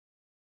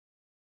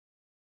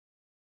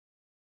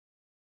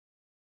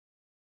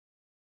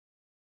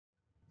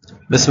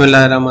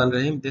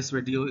Bismillahirrahmanirrahim. This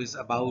video is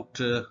about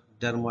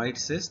dermoid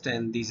cyst,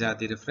 and these are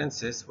the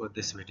references for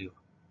this video.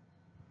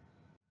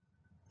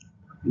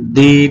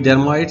 The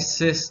dermoid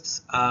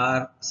cysts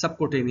are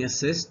subcutaneous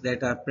cysts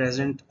that are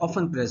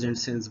often present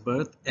since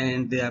birth,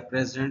 and they are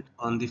present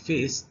on the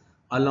face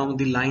along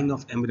the line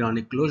of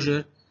embryonic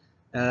closure.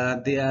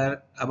 They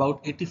are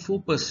about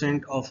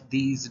 84% of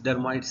these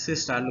dermoid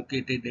cysts are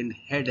located in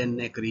head and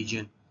neck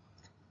region.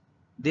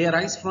 They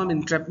arise from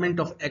entrapment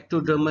of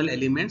ectodermal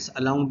elements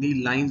along the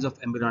lines of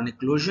embryonic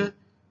closure,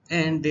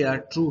 and they are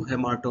true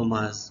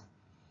hematomas.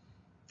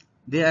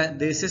 They are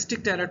the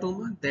cystic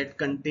teratoma that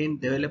contain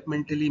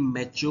developmentally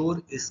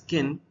mature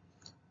skin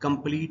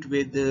complete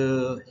with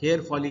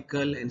hair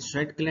follicle and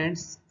sweat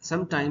glands.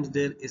 Sometimes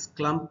there is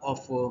clump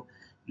of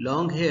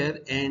long hair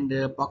and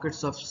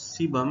pockets of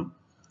sebum,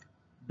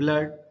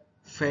 blood,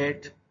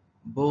 fat,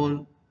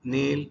 bone,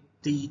 nail,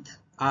 teeth,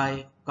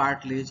 eye,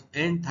 cartilage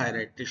and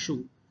thyroid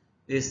tissue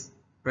is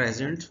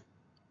present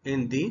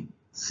in the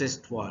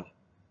cyst wall.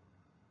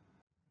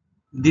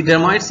 The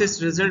dermoid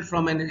cyst results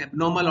from an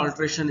abnormal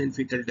alteration in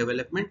fetal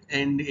development,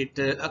 and it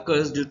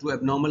occurs due to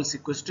abnormal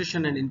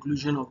sequestration and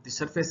inclusion of the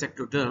surface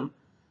ectoderm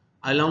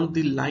along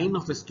the line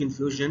of skin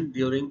fusion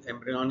during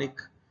embryonic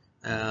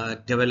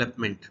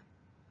development.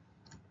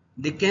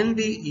 They can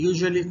be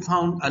usually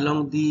found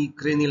along the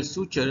cranial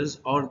sutures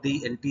or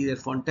the anterior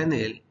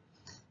fontanelle,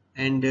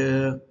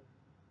 and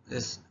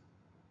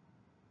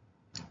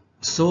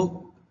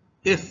so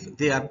if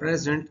they are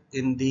present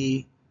in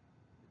the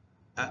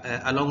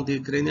along the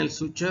cranial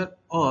suture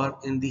or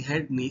in the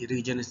head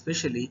region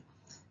especially,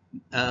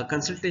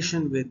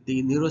 consultation with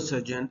the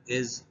neurosurgeon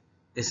is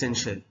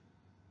essential.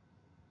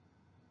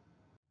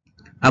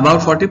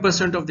 About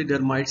 40% of the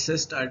dermoid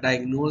cysts are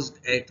diagnosed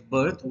at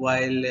birth, while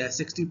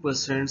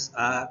 60%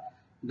 are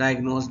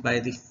diagnosed by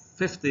the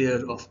 5th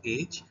year of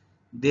age.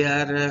 They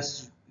are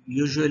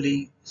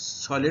usually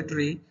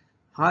solitary,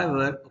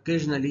 however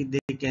occasionally they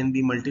can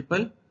be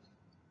multiple.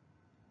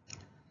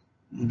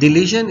 The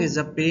lesion is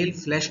a pale,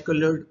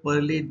 flesh-colored,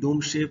 pearly,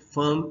 dome-shaped,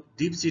 firm,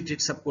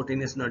 deep-seated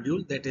subcutaneous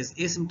nodule that is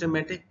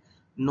asymptomatic,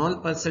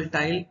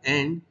 non-pulsatile,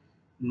 and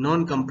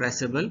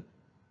non-compressible.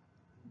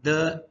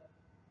 The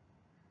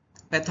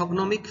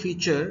pathognomic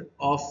feature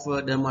of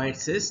dermoid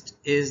cyst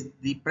is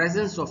the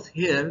presence of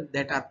hair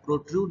that are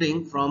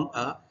protruding from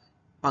a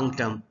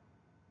punctum.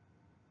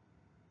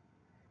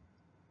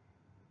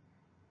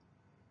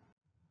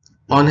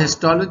 On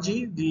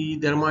histology, the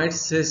dermoid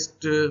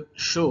cyst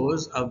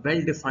shows a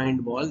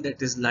well-defined wall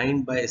that is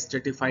lined by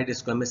stratified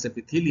squamous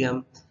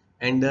epithelium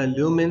and a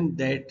lumen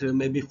that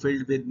may be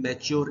filled with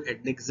mature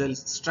adnexal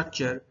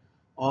structure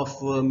of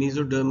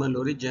mesodermal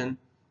origin,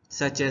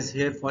 such as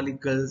hair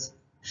follicles,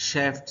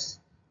 shafts,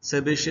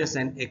 sebaceous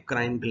and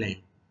eccrine gland.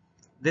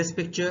 This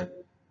picture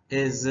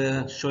is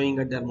showing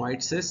a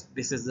dermoid cyst.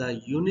 This is a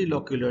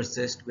unilocular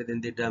cyst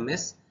within the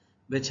dermis,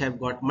 which have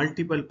got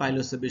multiple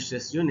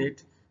pilosebaceous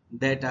units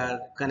that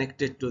are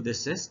connected to the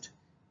cyst,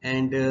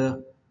 and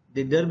the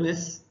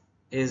dermis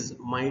is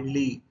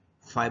mildly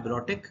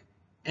fibrotic,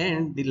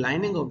 and the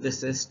lining of the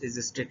cyst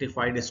is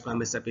stratified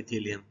squamous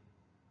epithelium.